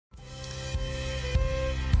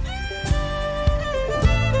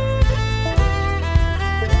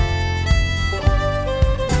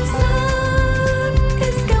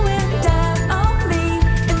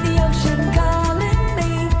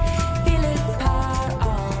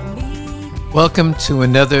Welcome to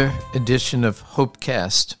another edition of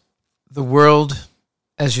Hopecast. The world,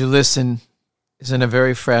 as you listen, is in a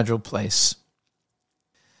very fragile place.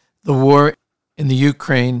 The war in the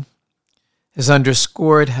Ukraine has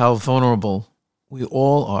underscored how vulnerable we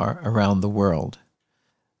all are around the world.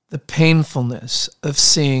 The painfulness of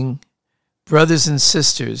seeing brothers and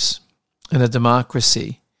sisters in a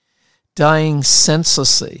democracy dying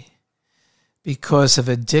senselessly because of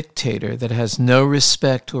a dictator that has no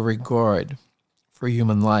respect or regard for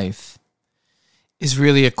human life is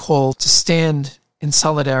really a call to stand in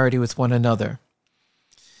solidarity with one another.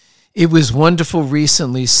 It was wonderful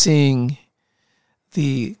recently seeing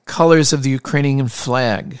the colors of the Ukrainian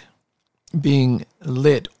flag being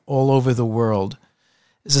lit all over the world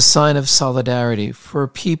as a sign of solidarity for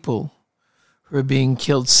people who are being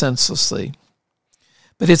killed senselessly.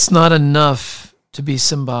 But it's not enough to be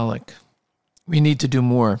symbolic. We need to do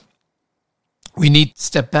more. We need to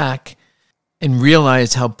step back and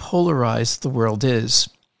realize how polarized the world is,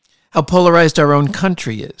 how polarized our own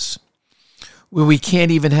country is, where we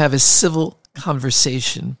can't even have a civil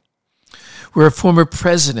conversation, where a former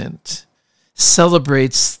president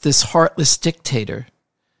celebrates this heartless dictator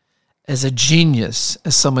as a genius,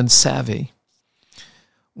 as someone savvy,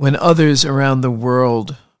 when others around the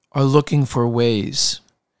world are looking for ways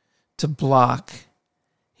to block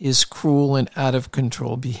his cruel and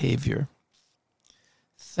out-of-control behavior.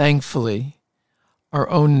 Thankfully, our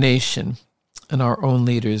own nation and our own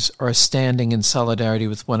leaders are standing in solidarity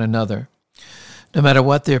with one another, no matter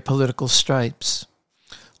what their political stripes,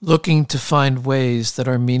 looking to find ways that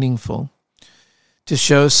are meaningful to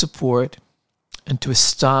show support and to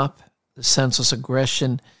stop the senseless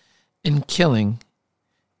aggression and killing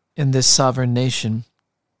in this sovereign nation.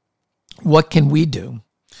 What can we do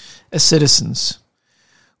as citizens?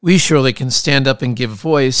 We surely can stand up and give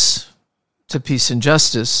voice to peace and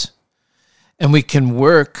justice, and we can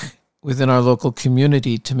work within our local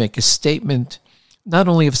community to make a statement not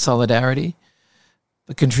only of solidarity,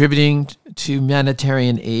 but contributing to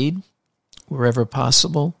humanitarian aid wherever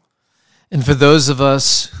possible. And for those of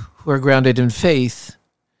us who are grounded in faith,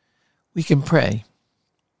 we can pray.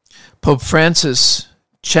 Pope Francis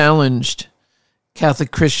challenged Catholic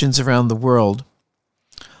Christians around the world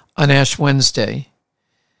on Ash Wednesday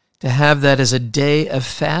to have that as a day of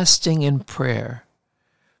fasting and prayer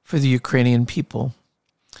for the Ukrainian people.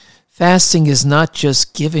 Fasting is not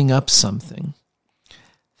just giving up something.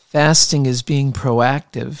 Fasting is being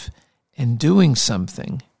proactive and doing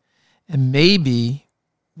something. And maybe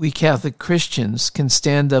we Catholic Christians can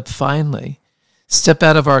stand up finally, step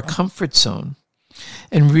out of our comfort zone,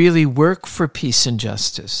 and really work for peace and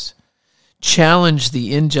justice. Challenge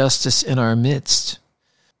the injustice in our midst.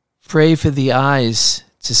 Pray for the eyes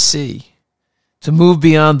to see, to move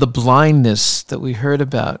beyond the blindness that we heard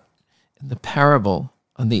about in the parable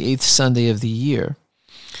on the 8th Sunday of the year,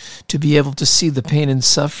 to be able to see the pain and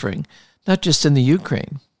suffering, not just in the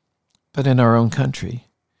Ukraine, but in our own country,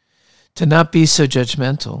 to not be so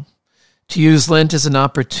judgmental, to use Lent as an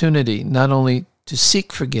opportunity not only to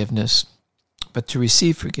seek forgiveness, but to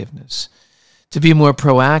receive forgiveness, to be more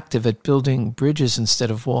proactive at building bridges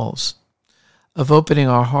instead of walls, of opening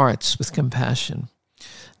our hearts with compassion,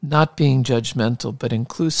 not being judgmental, but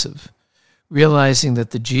inclusive, realizing that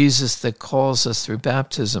the Jesus that calls us through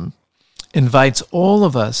baptism invites all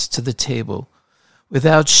of us to the table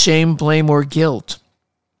without shame, blame, or guilt.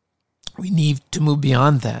 We need to move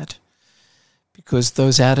beyond that because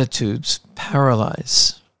those attitudes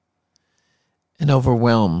paralyze and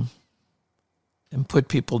overwhelm and put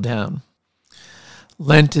people down.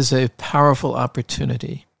 Lent is a powerful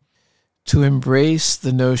opportunity to embrace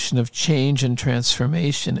the notion of change and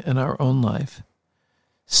transformation in our own life,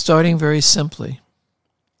 starting very simply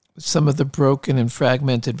with some of the broken and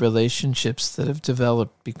fragmented relationships that have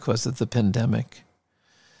developed because of the pandemic.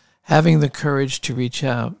 Having the courage to reach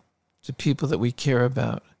out to people that we care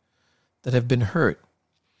about that have been hurt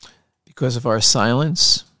because of our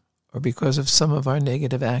silence or because of some of our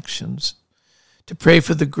negative actions. To pray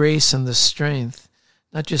for the grace and the strength,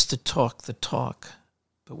 not just to talk the talk,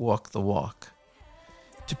 but walk the walk.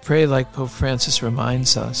 To pray like Pope Francis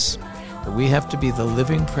reminds us that we have to be the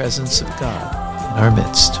living presence of God in our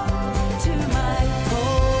midst.